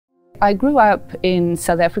I grew up in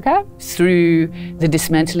South Africa through the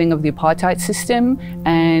dismantling of the apartheid system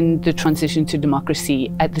and the transition to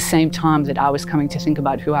democracy at the same time that I was coming to think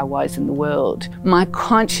about who I was in the world. My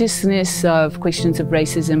consciousness of questions of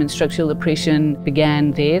racism and structural oppression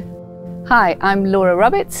began there. Hi, I'm Laura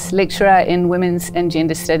Roberts, lecturer in Women's and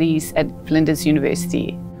Gender Studies at Flinders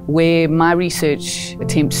University, where my research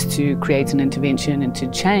attempts to create an intervention and to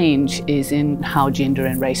change is in how gender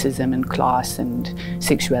and racism and class and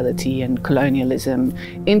sexuality and colonialism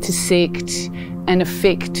intersect and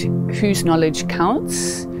affect whose knowledge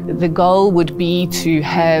counts. The goal would be to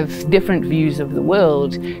have different views of the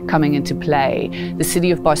world coming into play. The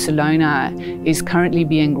city of Barcelona is currently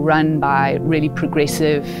being run by really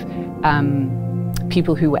progressive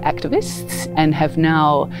people who were activists and have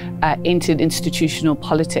now entered institutional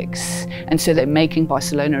politics. And so they're making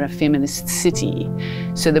Barcelona a feminist city.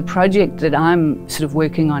 So the project that I'm sort of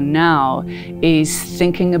working on now is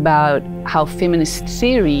thinking about how feminist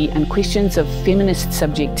theory and questions of feminist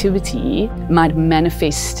subjectivity might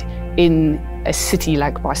manifest in a city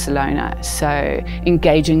like Barcelona. So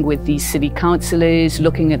engaging with these city councillors,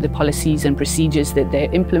 looking at the policies and procedures that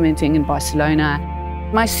they're implementing in Barcelona.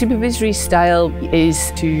 My supervisory style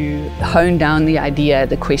is to hone down the idea,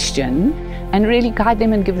 the question, and really guide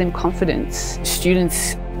them and give them confidence.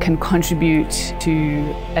 Students can contribute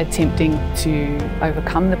to attempting to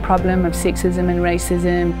overcome the problem of sexism and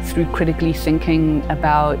racism through critically thinking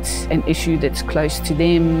about an issue that's close to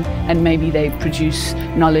them, and maybe they produce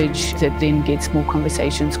knowledge that then gets more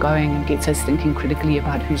conversations going and gets us thinking critically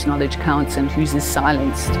about whose knowledge counts and whose is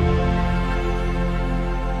silenced.